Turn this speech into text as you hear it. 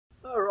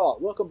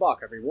welcome back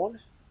everyone.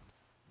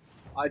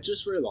 I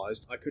just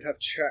realised I could have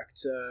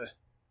checked,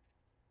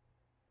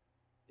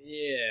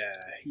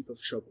 yeah, heap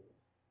of trouble.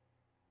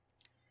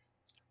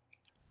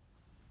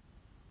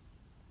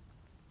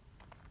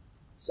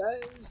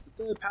 Says the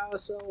third power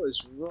cell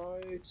is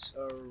right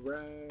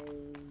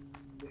around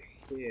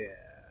here.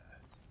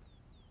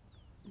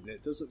 And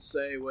it doesn't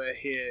say where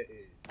here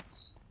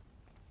is.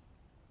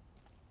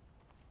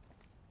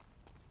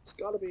 It's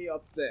gotta be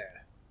up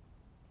there.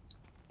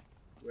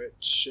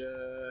 Which,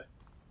 I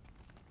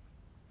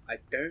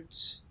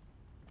don't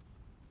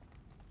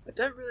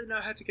really know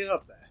how to get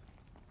up there.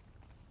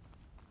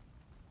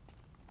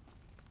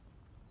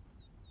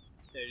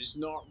 There's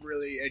not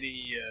really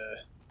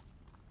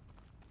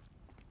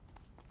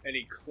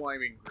any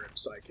climbing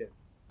grips I can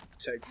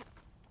take.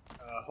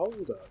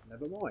 Hold up,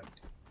 never mind.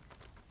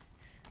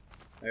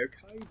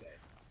 Okay then.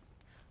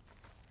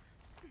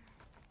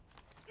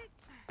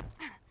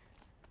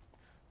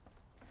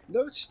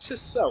 Note to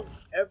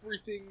self,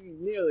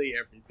 nearly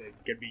everything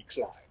can be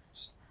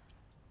climbed.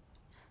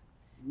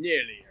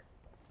 Nearly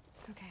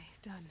everything. Okay,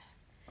 done.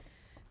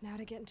 Now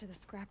to get into the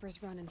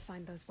scrapper's run and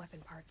find those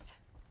weapon parts.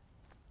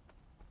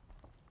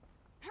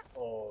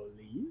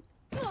 Ollie?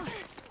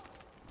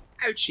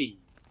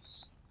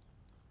 Ouchies.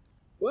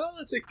 Well,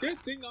 it's a good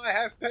thing I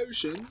have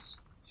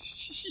potions.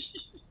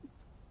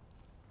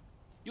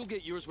 You'll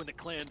get yours when the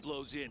clan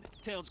blows in.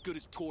 Town's good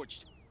as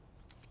torched.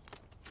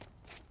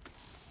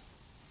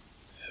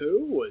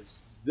 Who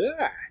was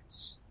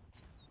that?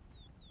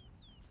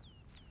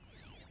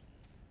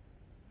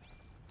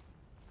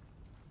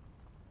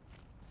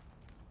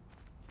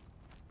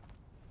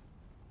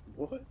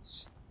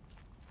 What?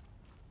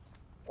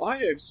 I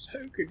am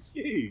so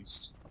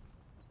confused.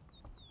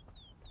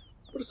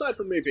 But aside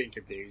from me being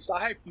confused,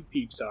 I hope you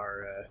peeps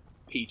are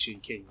peachy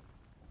keen.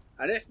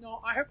 And if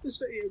not, I hope this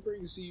video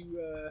brings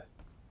you,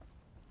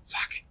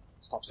 fuck!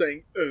 Stop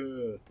saying,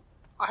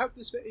 I hope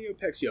this video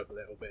picks you up a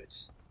little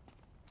bit.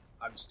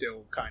 I'm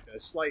still kinda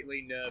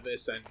slightly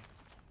nervous and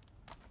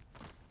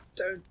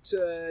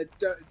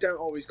don't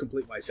always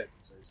complete my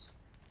sentences.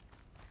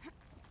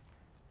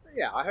 But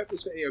yeah, I hope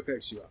this video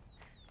picks you up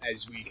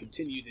as we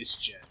continue this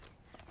journey.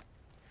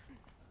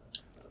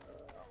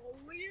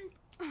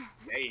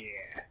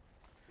 Yeah.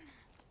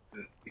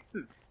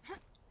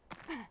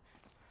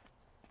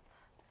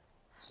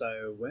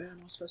 So, where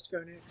am I supposed to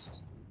go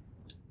next?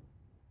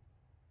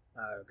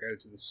 I'll go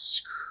to the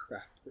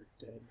scrapper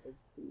den,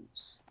 of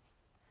course.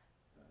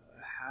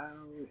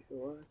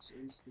 What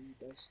is the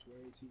best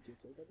way to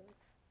get over there?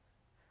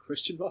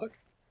 Question mark?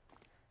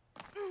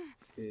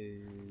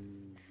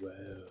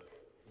 Well...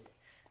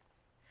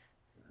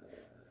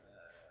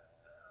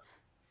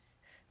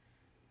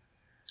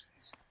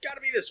 it's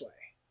gotta be this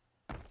way.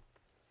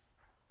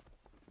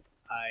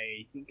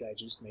 I think I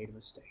just made a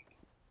mistake.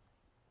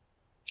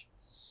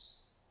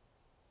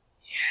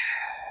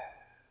 Yeah.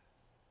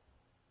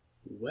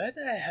 Where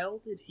the hell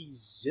did he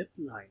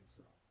zipline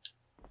from?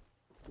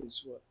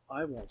 Is what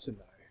I want to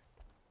know.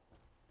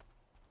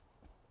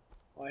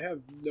 I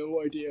have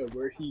no idea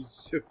where he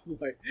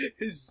zipline.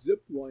 His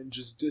zipline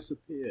just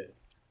disappeared.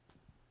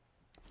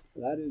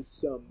 That is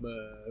some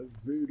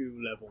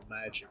voodoo level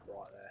magic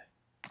right there.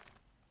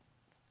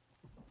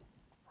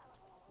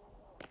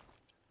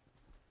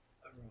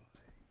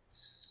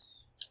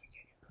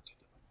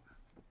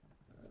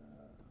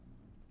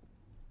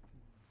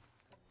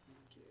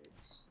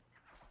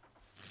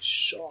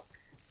 Shock.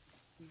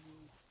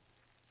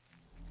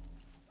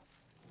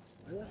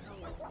 Where the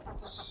hell are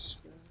the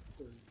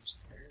scrappers?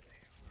 There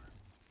they are.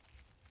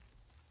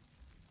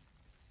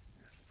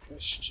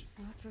 Question.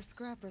 Lots of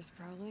scrappers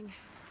prowling.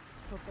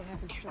 Hope they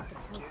haven't struck the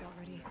parts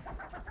already.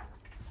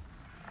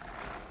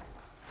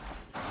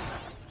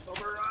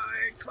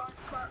 Override! Come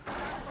on!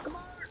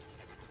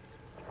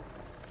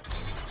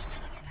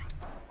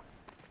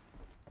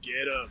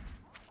 Get him!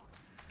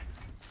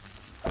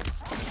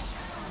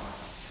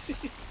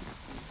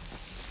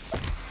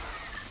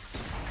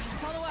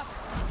 Follow up!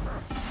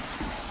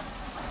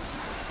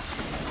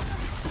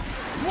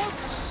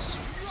 Whoops!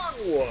 Wrong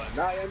one!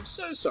 I am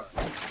so sorry.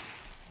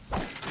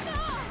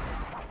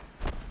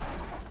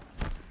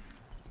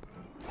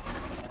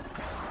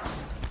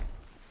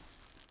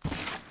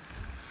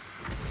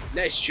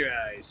 Nice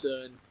try,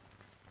 son.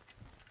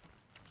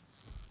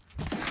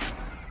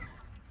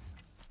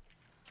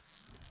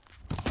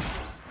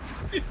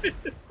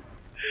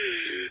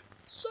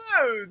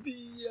 So,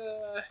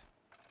 the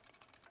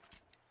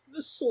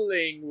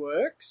sling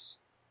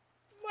works.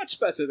 Much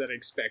better than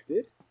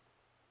expected.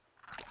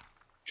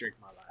 Drink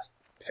my last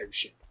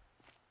potion.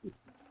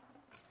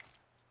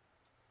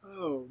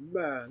 Oh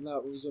man,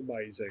 that was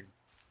amazing.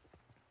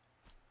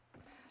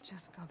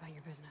 Just go about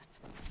your business.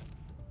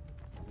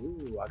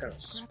 Ooh, I got a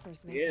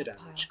spear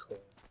damage core.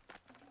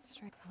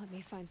 Let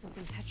me find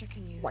something Petra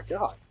can use. Oh my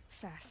god.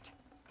 Fast.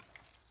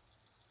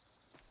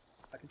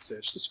 I can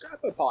search the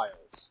scrapper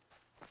piles.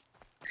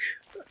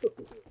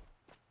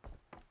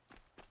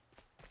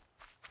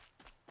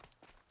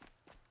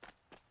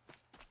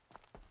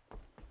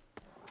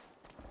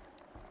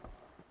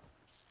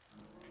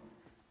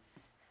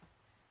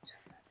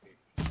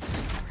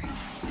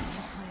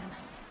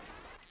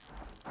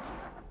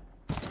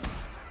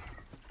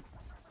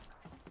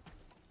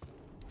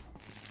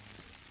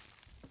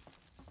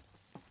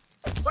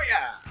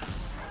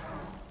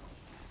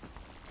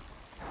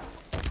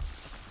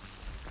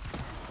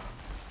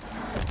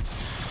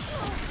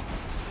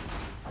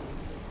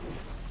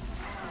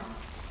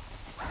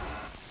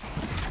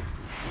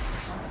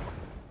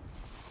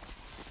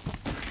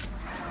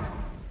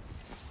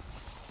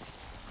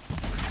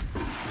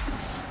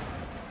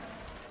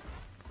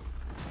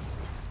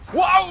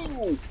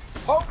 Whoa!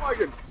 Oh my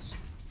goodness.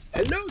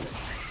 Hello there.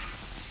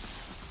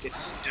 Get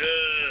stunned.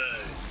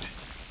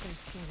 They're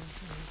scanning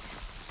for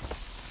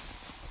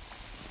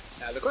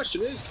me. Now the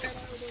question is, can I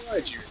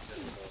override you in the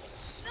middle of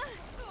this?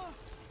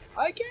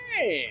 I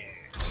can!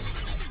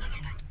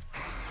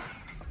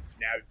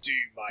 Now do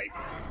my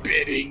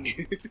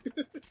bidding!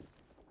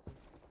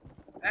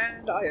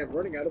 And I am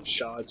running out of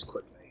shards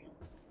quickly.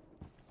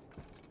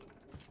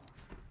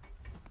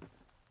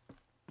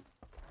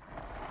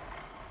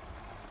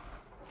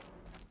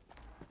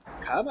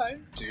 Come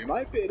on, do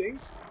my bidding.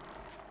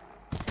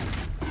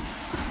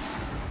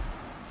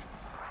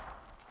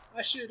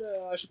 I should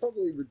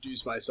probably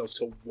reduce myself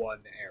to 1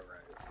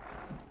 arrow.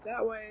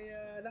 That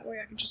way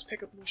I can just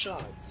pick up more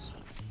shards.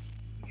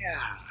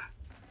 Yeah.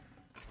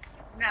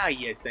 Now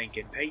you're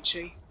thinking,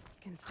 Peachy.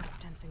 Can stop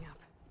tensing up.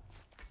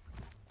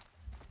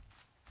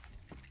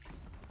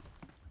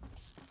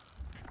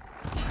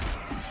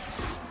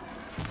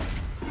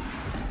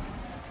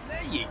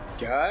 There you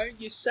go.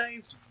 You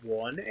saved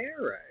 1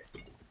 arrow.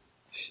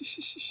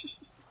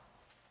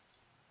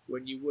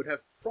 When you would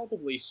have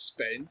probably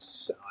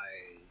spent,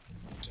 I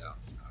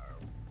don't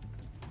know,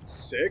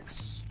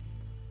 6?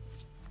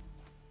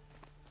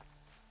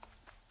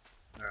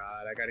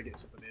 Alright, I gotta get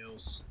something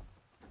else.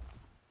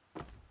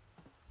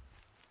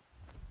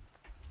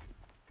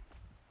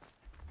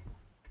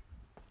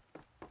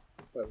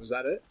 Wait, was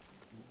that it?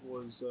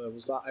 Was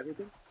that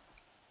everything?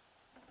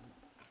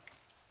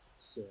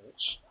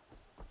 Search.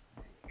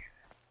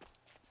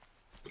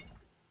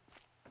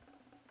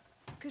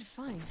 Good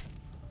find.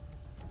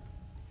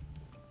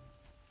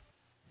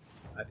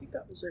 I think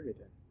that was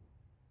everything.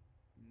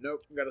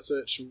 Nope, gotta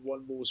search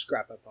 1 more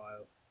scrapper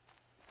pile.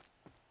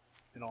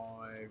 And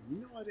I've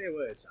no idea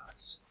where it's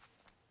at.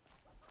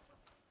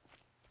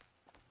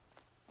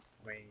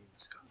 I mean,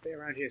 it's gotta be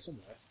around here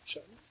somewhere,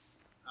 shouldn't it?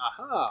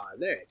 Aha,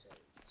 there it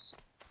is.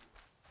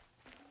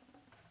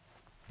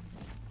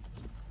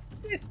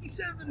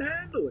 57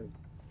 handling!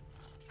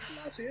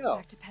 Bloody hell.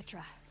 Back to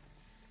Petra.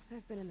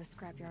 I've been in the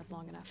scrapyard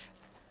long enough.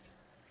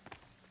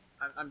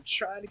 I'm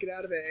trying to get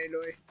out of it,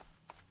 Aloy.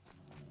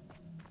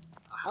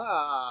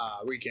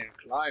 Aha! We can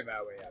climb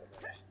our way out of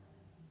it.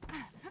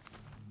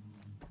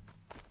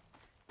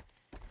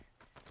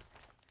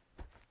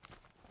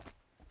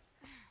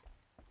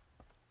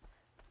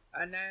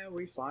 And now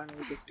we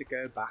finally get to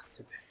go back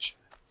to Petra.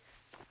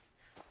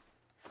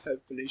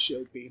 Hopefully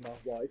she'll be my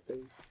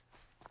waifu.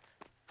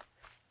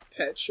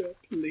 Petra,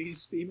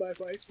 please be my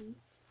waifu.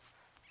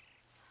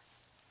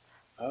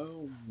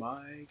 Oh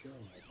my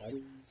god, that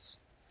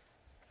is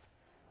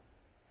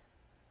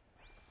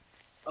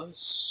a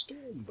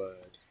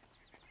stormbird.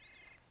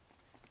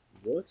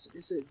 What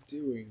is it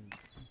doing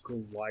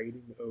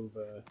gliding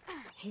over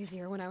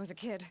Easier when I was a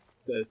kid.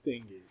 the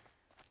thingy?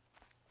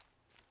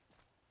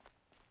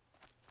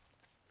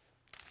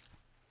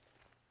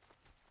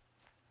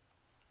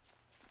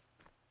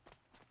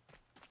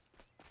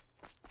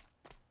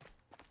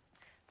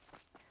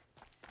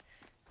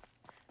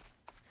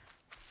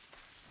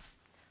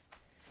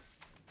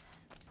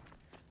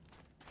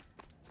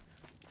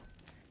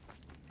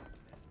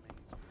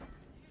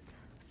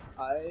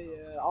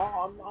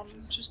 I'm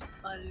just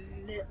a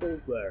little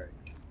worried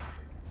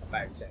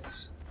about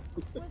it.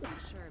 Wasn't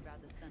sure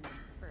about the sun at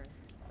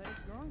first, but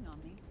it's growing on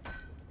me.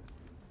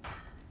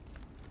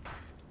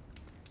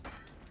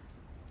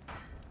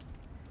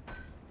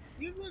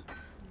 You look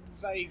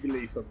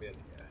vaguely familiar.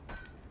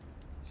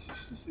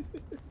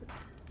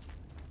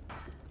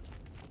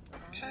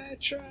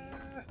 Petra!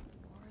 Or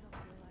it'll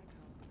feel like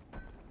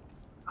home.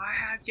 I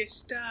have your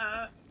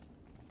stuff!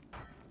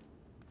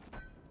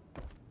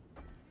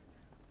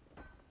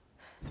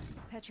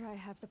 Petra, I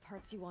have the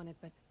parts you wanted,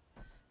 but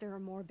there are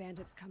more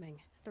bandits coming.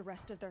 The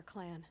rest of their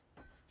clan.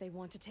 They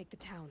want to take the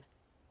town.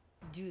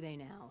 Do they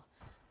now?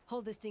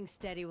 Hold this thing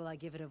steady while I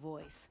give it a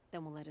voice.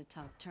 Then we'll let it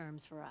talk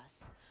terms for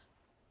us.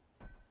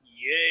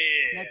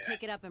 Yeah! Now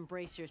take it up and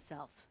brace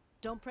yourself.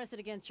 Don't press it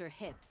against your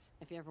hips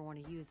if you ever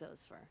want to use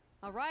those for...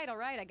 All right,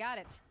 I got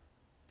it.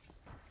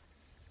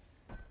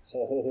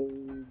 Oh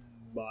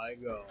my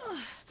god.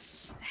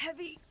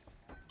 Heavy.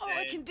 All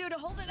I can do to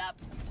hold it up.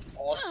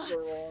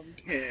 Oseram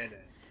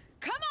cannon.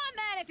 Come on,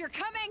 then, if you're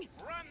coming.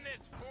 Run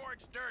this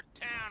forged dirt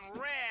town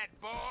red,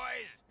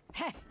 boys!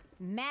 Heh,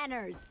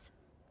 manners!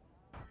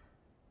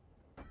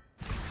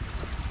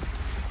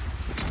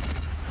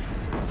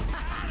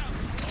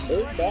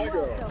 Oh my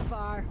Well, so god.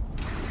 far.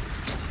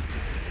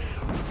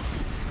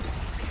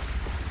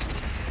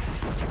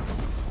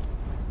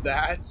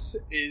 That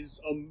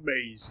is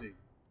amazing.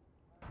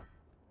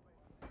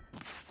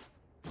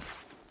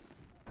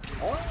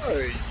 Oh,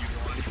 you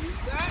want to do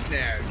that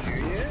now, do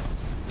you?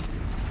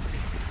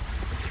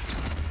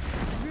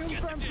 Room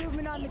for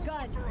improvement on the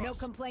gun. No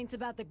complaints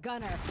about the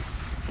gunner.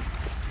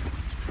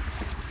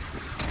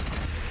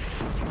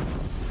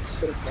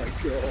 Oh my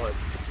god.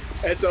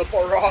 It's a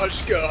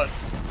barrage gun.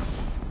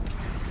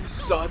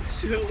 It's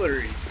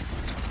artillery.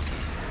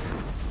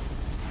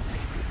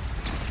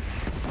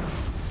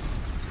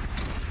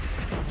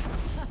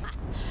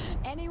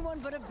 Anyone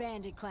but a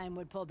bandit clan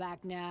would pull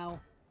back now.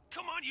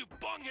 Come on, you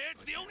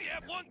bungheads! They only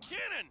have one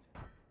cannon!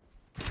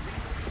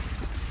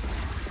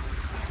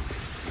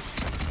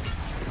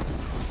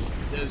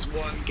 This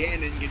one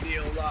cannon can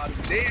deal a lot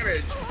of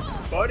damage,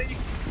 buddy.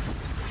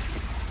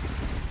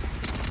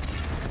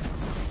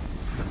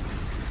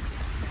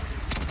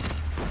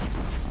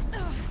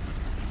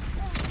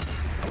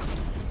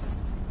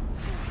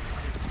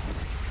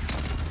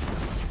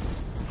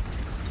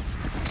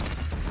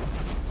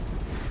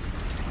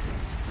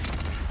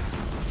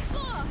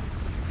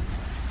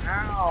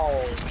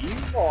 Ow, you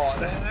got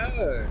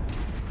hurt.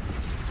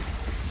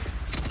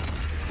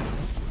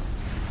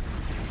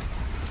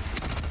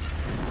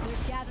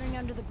 They're gathering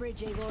under the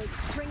bridge,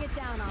 Aloy. Bring it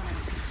down on them.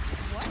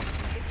 What?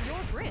 It's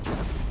your bridge.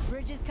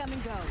 Bridges come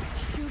and go.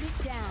 Shoot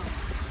it down.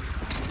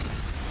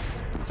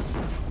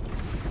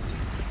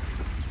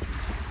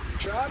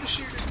 Try to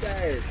shoot it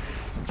down.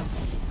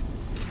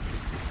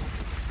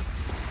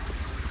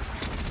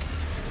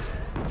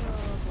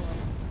 Oh boy.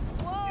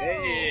 Whoa!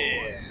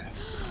 Yeah.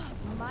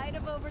 Might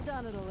have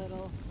overdone it a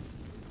little.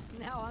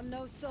 Now, I'm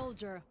no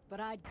soldier, but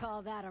I'd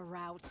call that a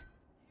rout.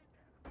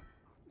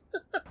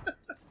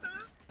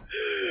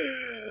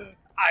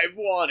 I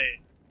want it.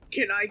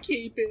 Can I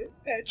keep it,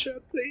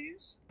 Petra,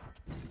 please?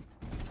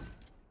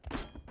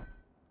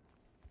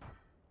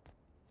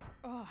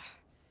 Oh,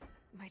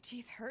 my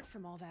teeth hurt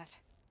from all that.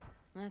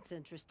 That's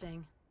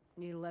interesting.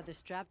 Need a leather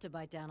strap to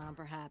bite down on,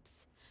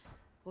 perhaps.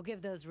 We'll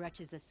give those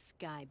wretches a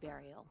sky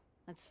burial.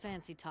 That's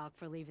fancy talk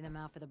for leaving them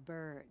out for the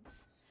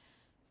birds.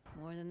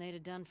 More than they'd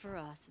have done for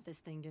us if this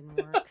thing didn't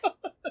work.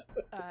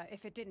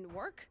 If it didn't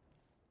work,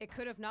 it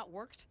could have not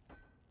worked.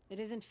 It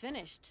isn't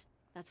finished.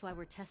 That's why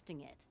we're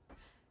testing it.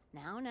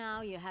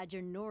 Now, you had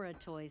your Nora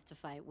toys to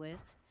fight with.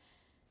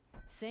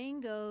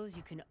 Saying goes,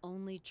 you can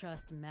only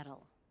trust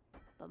metal.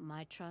 But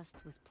my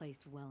trust was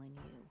placed well in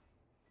you.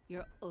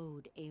 You're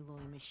owed,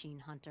 Aloy Machine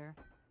Hunter.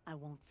 I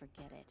won't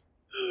forget it.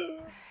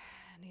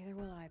 Neither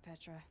will I,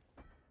 Petra.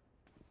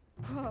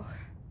 Whoa.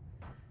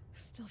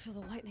 Still feel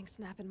the lightning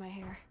snap in my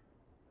hair.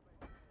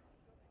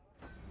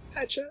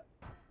 Petra?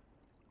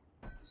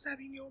 Does that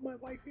mean you're my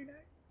wife here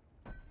now?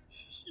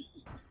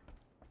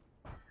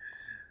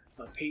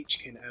 A peach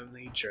can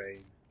only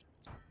dream.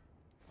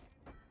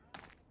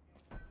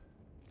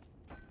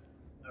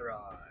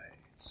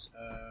 Alright,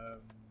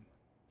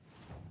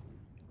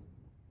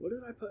 what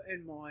did I put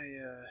in my,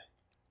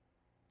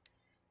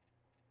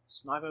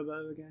 sniper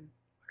bow again?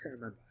 I can't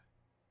remember.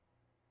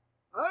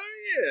 Oh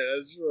yeah,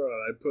 that's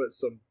right, I put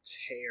some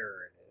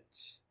tear in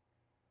it.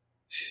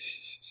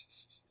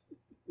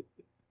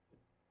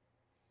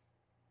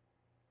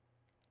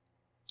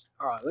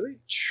 Alright, let me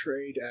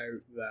trade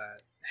out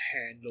that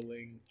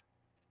handling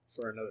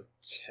for another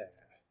tear.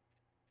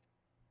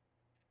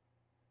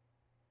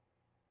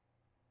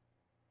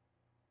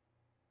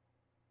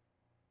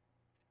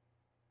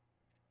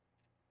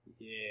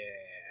 Yeah.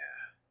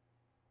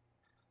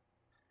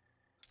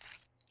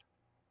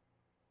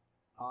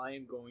 I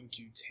am going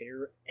to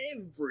tear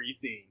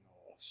everything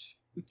off.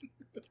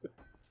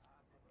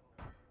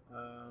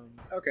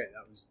 Okay,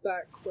 that was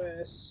that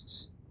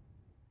quest.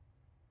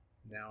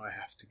 Now I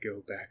have to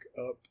go back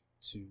up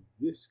to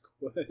this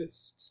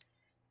quest.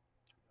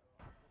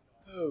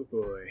 Oh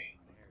boy.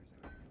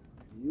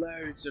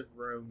 Loads of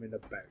roaming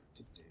about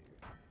to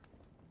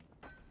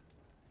do.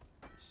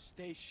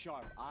 Stay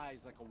sharp,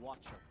 eyes like a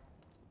watcher.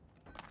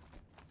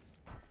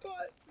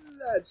 But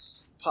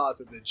that's part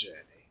of the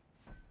journey.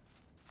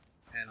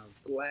 And I'm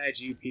glad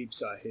you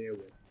peeps are here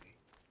with me.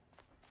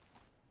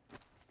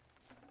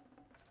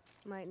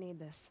 Might need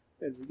this.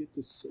 And we get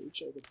to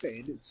search all the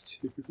bandits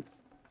too.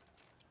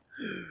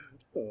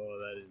 Oh,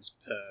 that is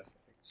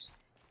perfect.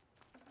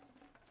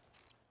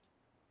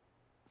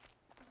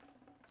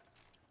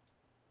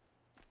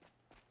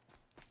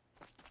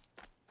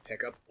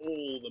 Pick up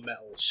all the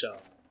metal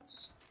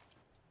shards.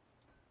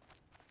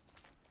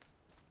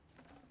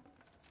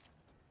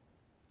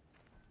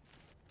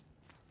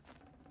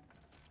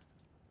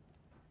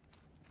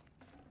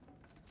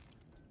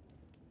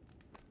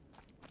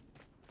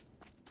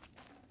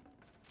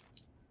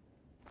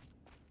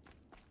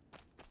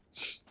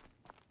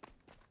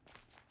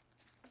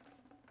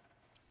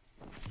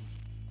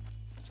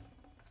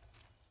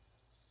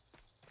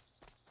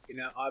 You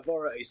know, I've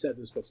already said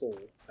this before,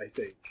 I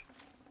think,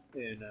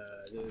 in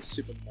the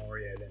Super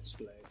Mario Let's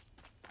Play.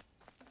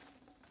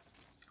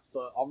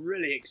 But I'm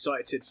really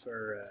excited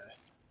for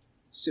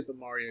Super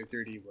Mario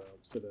 3D World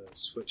for the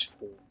Switch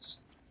port.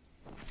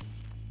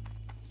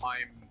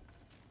 I'm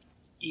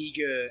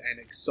eager and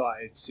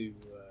excited to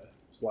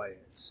play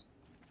it.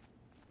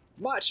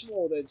 Much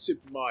more than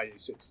Super Mario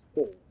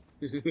 64.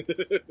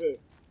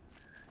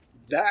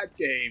 That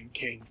game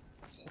can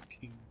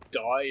fucking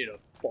die in a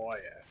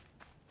fire.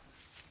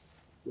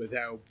 With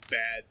how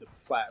bad the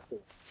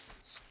platform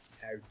is,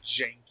 how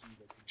janky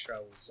the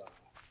controls are.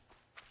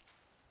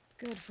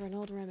 Good for an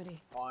old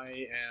remedy.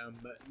 I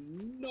am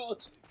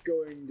not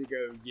going to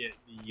go get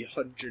the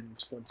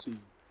 120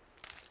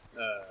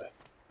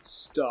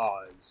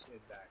 stars in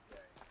that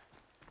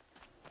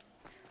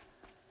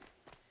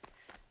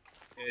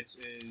game. It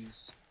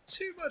is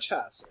too much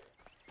hassle.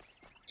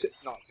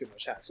 Not too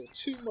much hassle,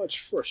 too much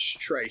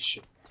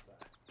frustration.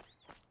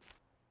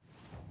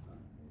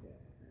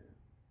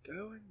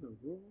 Going the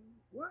wrong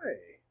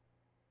way.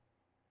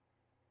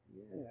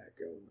 Yeah,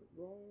 going the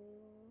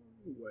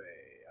wrong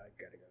way. I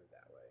gotta go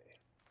that way.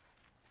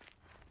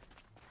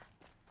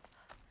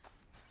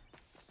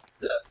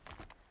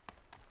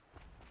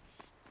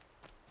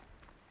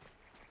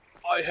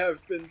 I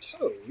have been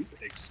told,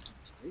 excuse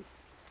me,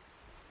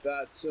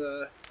 that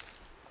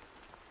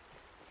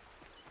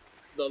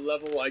the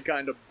level I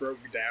kind of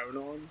broke down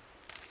on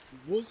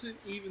wasn't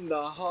even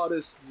the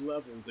hardest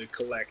level to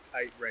collect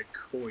 8 red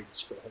coins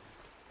from.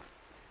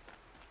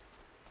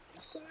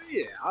 So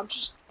yeah, I'm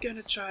just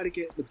gonna try to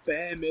get the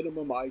bare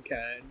minimum I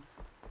can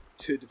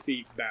to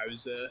defeat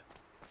Bowser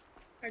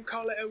and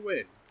call it a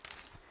win.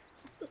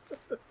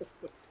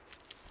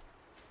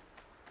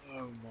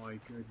 Oh my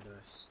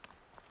goodness.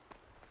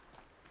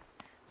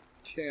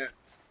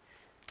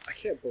 I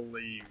can't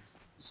believe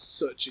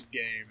such a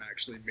game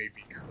actually made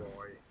me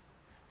cry.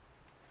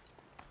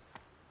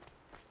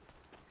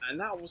 And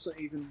that wasn't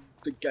even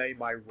the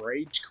game I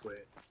rage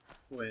quit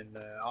when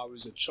I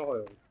was a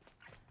child.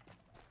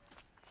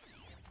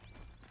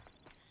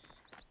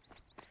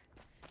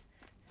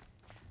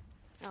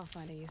 I'll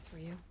find a use for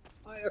you.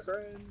 Hiya,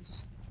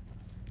 friends!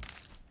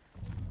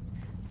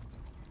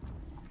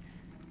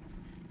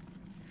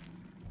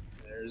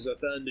 There's a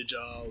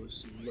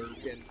Thunderjaw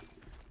lurking.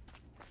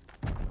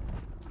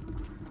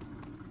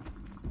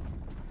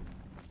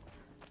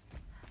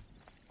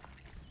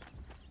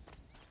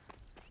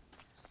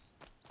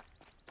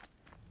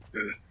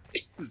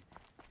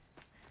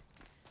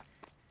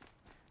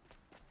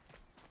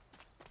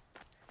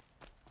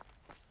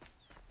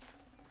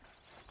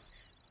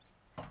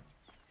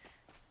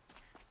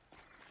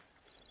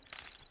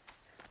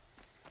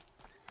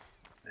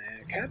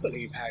 I can't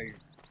believe how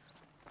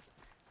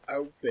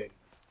open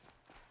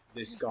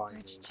this guy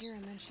Bridge is.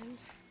 Kira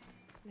mentioned.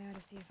 Now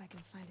to see if I can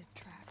find his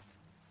tracks.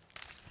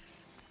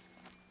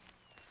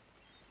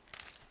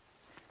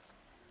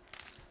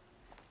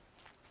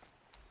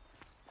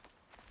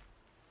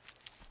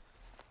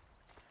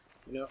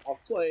 You know,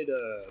 I've played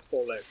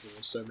Fallout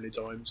 4 so many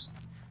times.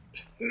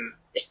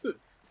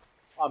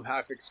 I'm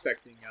half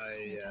expecting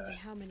Can't tell me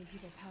how many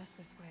people pass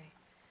this way.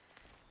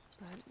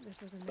 But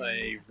this was a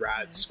a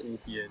rad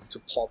scorpion to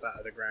pop out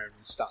of the ground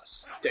and start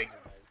stinging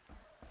me.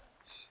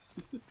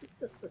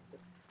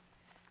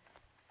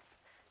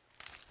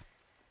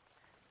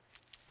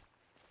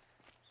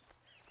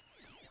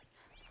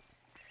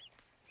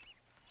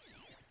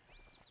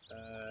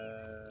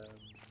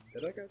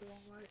 Did I go the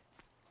wrong way?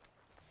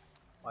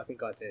 I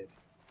think I did.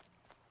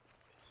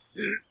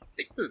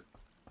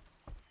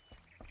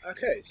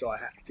 Okay, so I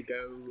have to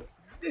go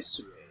this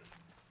way.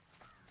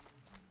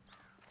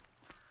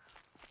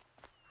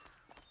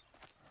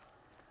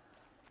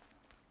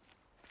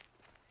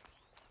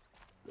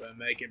 We're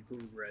making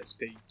progress,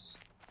 peeps.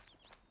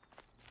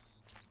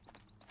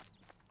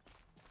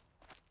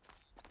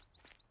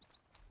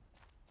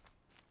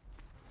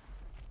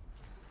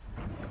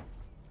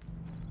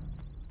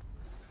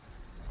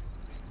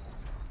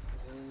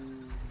 Oh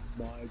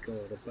my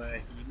god, a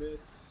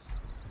behemoth?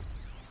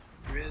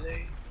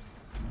 Really?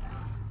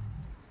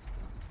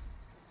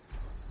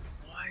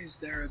 Why is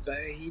there a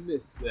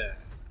behemoth there?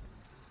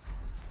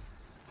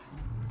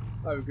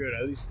 Oh good,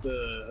 at least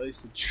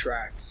the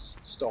tracks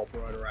stop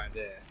right around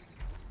there.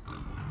 He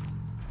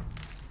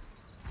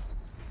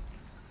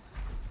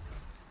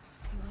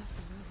left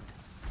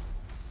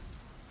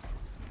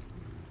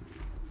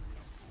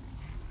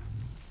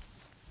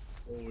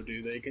the road. Or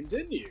do they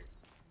continue?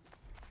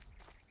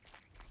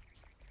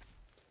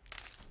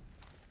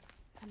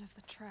 End of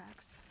the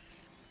tracks.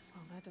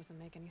 Well, that doesn't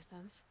make any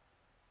sense.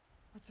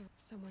 What's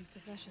someone's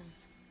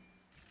possessions?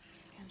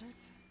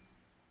 Kendarts?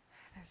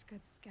 There's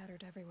goods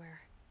scattered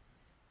everywhere.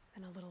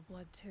 And a little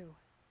blood, too.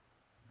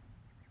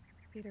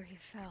 Either he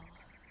fell,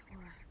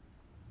 or...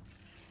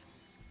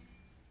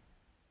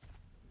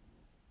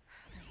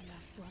 There's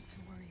enough blood to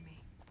worry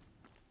me.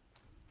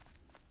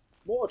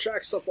 More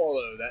tracks to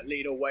follow that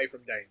lead away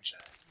from danger.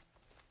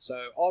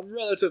 So I'm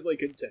relatively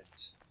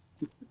content.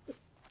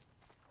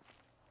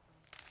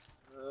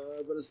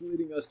 But it's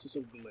leading us to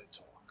some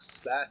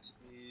Glinthawks. That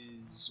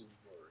is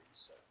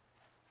worrisome.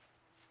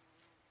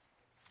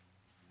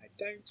 I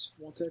don't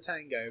want to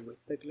tango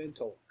with the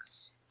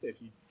Glinthawks,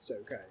 if you'd be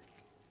so kind.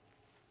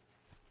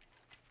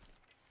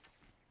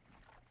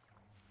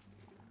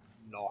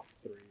 Knock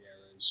 3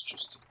 arrows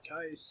just in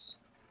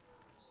case.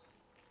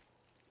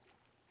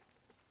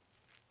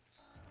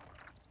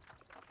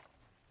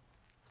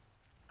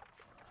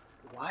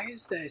 Why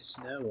is there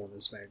snow on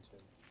this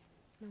mountain?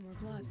 No more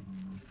blood.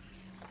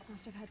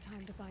 Must have had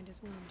time to bind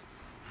his wound.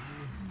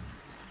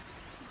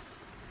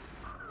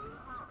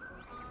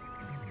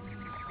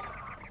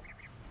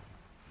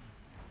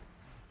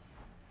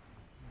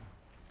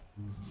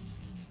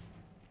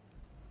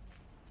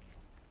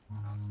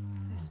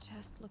 This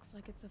chest looks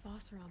like it's of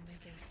Oseram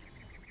making.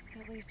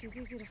 At least he's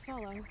easy to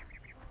follow. I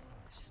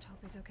just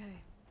hope he's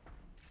okay.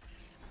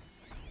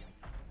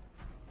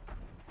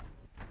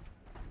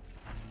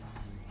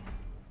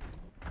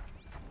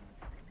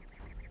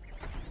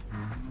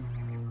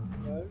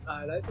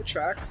 Highlight the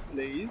track,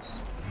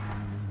 please.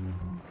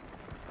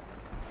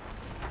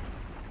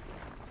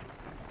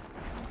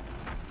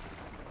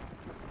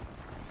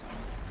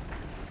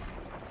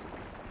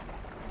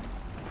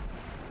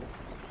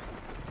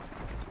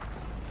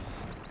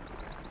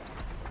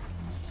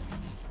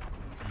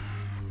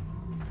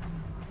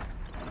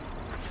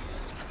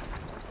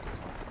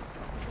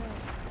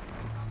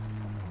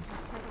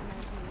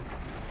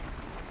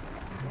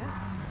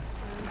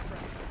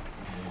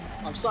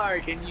 I'm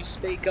sorry, can you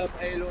speak up,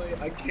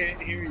 Aloy? I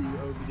can't hear you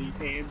over the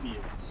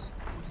ambience.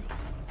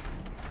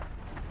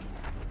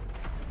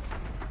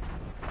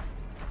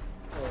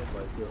 Oh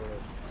my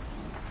god.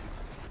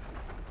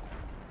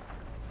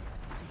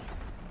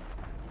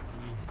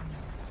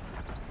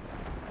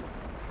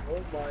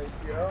 Oh my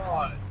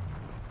god.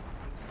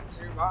 It's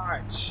too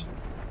much.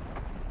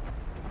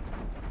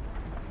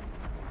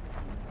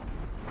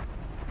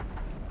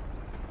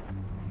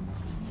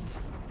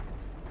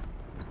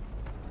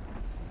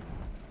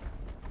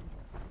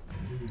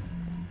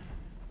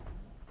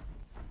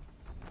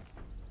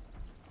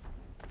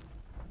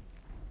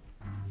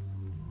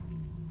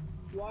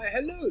 Why,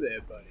 hello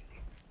there, buddy.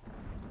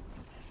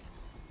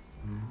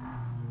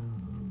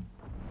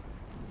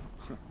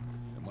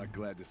 Am I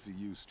glad to see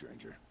you,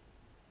 stranger?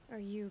 Are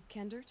you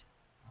Kendert?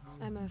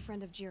 I'm a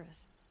friend of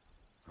Jira's.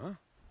 Huh?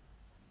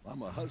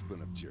 I'm a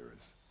husband of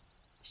Jira's.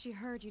 She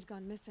heard you'd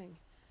gone missing.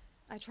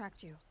 I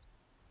tracked you.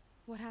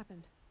 What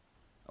happened?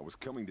 I was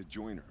coming to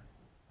join her.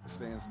 A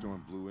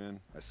sandstorm blew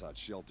in, I sought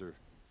shelter.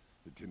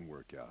 It didn't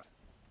work out.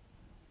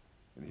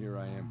 And here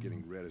I am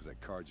getting read as a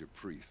Karja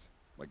priest,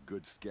 my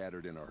goods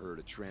scattered in a herd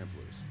of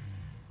tramplers.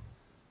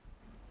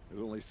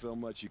 There's only so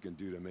much you can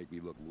do to make me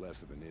look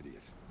less of an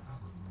idiot.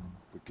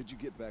 But could you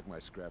get back my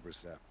scrapper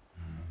sap?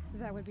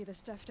 That would be the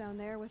stuff down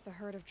there with the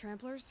herd of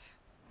tramplers?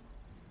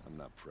 I'm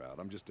not proud,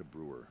 I'm just a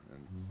brewer,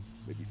 and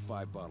maybe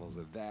 5 bottles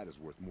of that is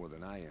worth more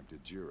than I am to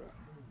Jira.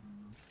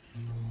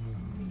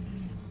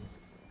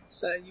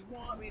 So you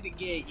want me to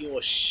get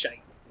your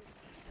shape?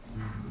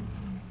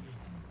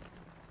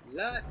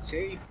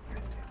 Latte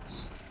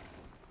brilliant.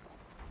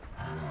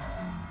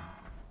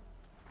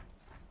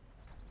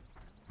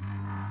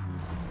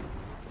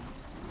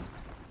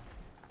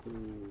 Ooh,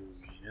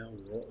 you know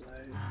what,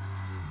 though?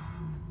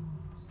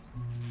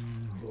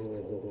 Oh,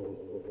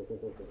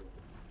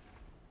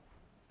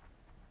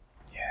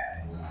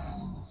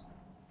 yes.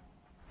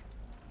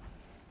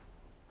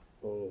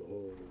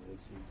 Oh,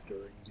 this is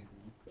going to be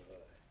fun.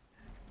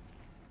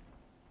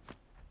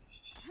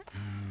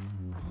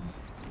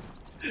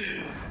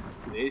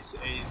 This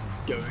is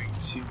going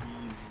to be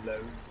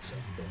loads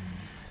of fun.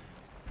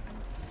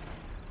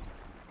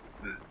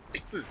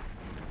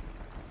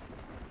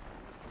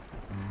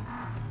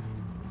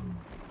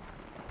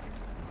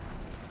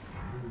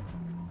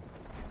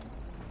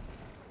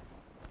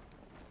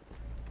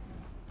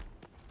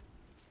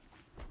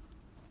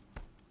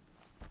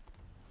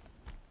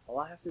 All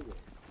I have to do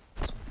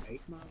is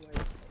make my way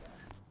over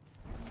there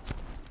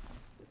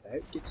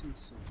without getting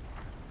seen.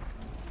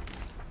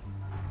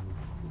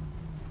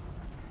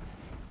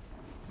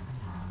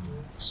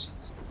 Which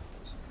is going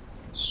to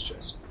be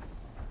stressful.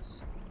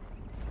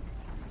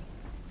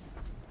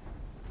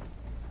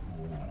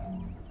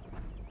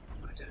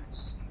 I don't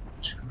see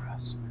much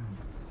grass around.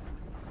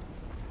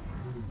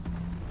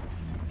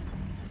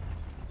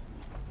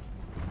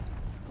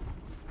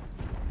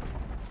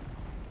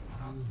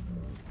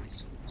 Please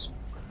tell me there's more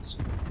grass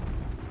around.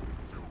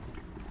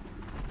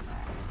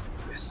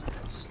 Yes,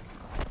 there is.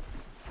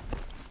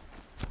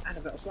 And a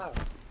bit of flour.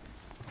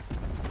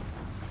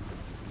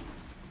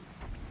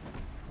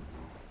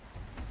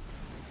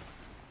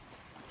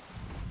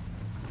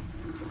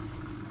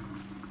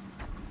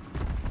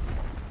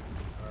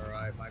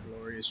 Alright, my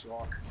glorious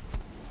rock.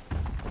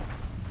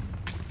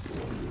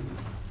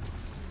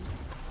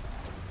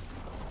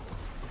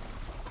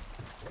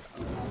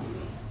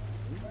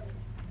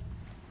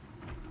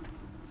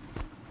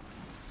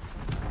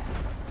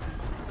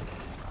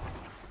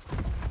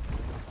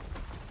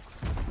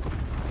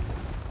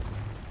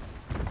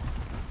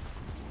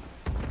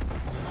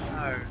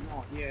 No,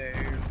 not you.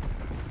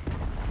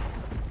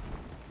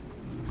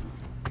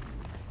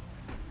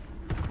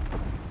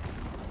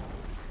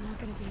 Not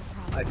gonna be a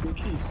problem. I think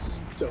he's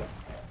stuck.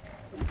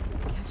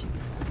 Catch him.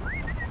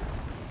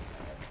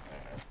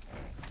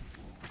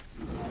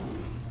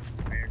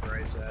 Man,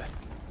 Grazer.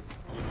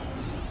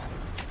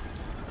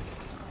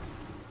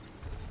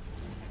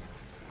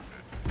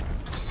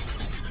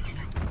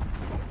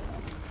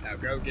 Now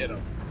go get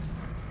him.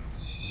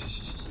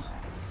 Just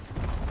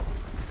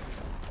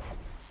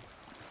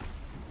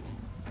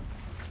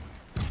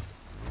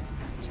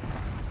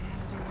stay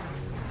out of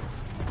the way.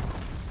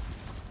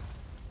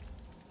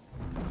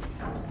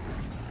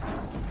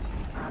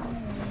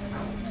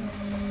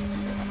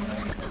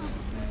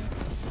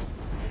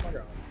 Oh my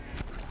god.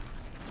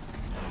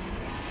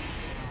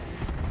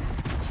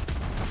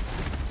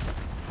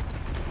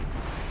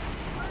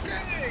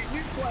 Okay,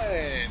 new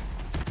plan.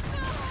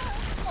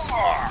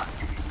 Fuck.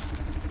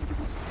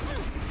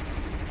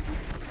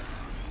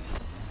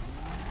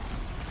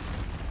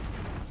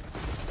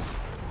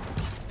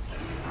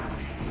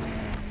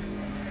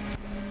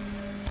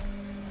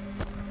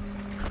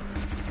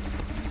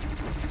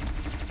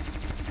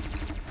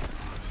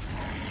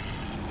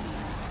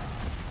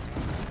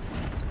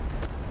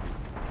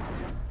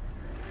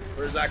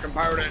 Where's that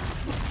component?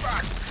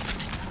 Fuck!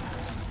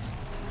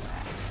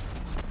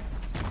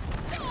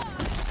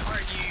 Are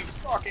you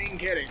fucking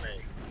kidding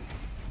me?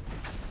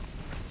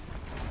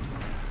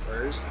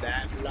 Where's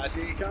that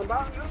bloody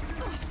component?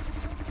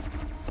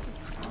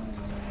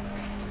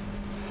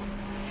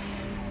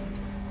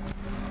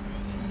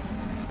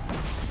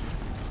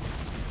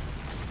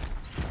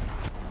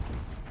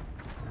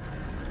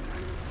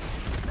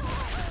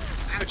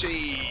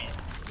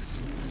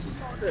 Ouchies! This is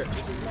not good.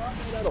 This is not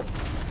good at all.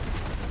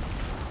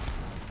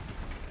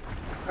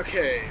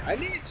 Okay, I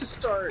need to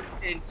start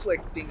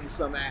inflicting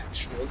some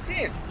actual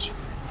damage.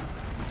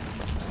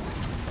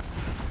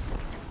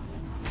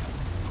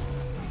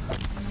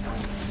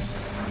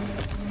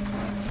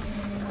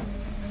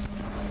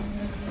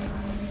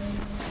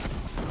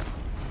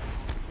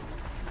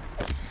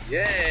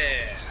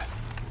 Yeah!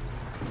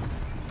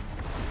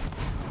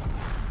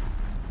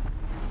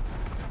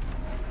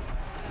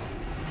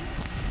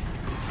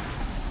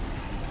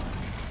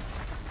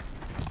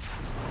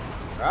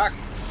 Rock!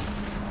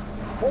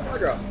 Oh my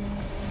god!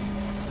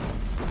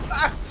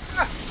 Ah!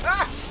 Ah!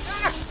 Ah!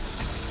 Ah!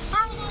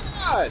 Oh my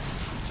god!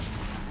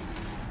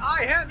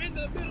 I am in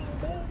the middle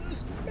of all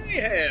this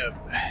mayhem!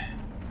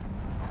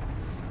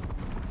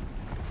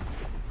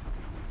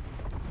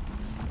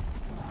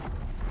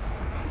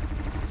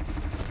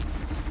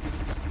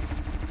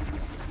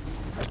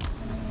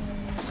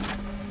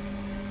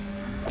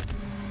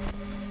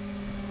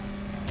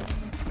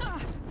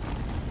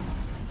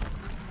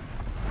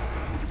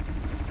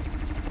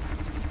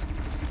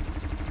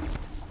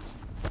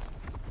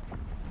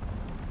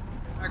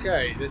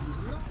 Okay, this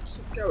is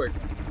not going.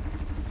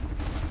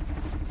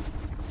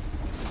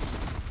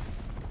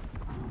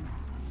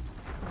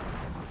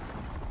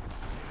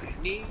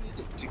 I need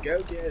to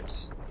go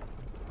get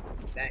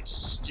that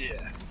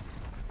stuff.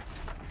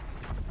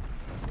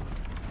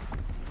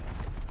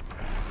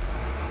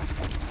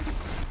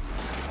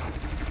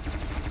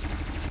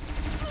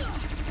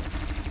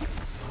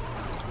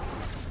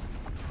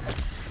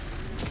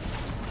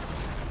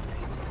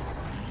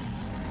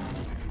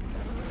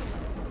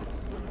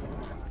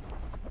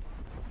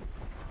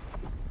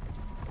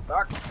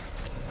 Fuck.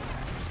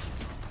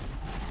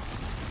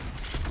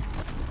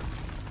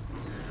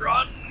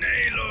 Run,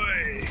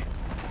 Aloy!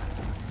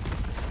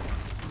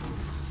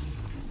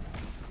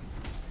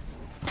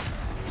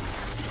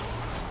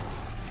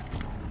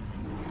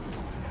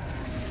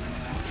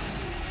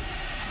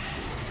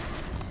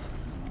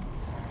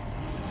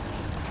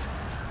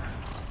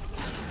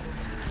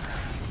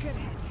 Good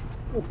hit.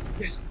 Oh,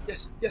 yes,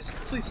 yes, yes,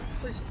 please,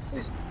 please,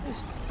 please,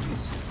 please,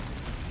 please.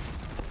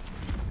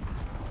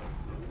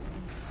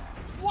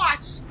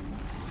 What?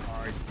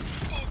 Are you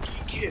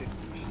fucking kidding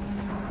me?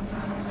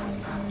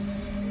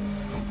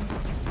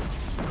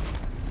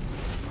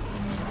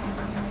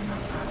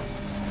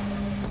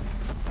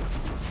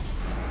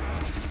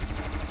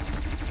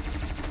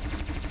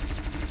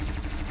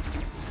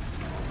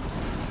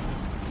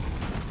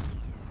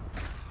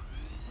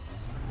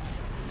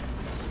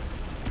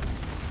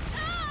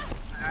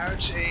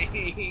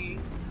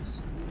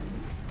 Ouchies!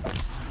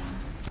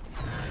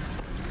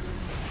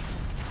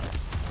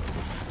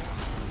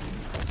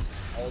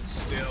 Hold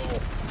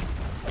still.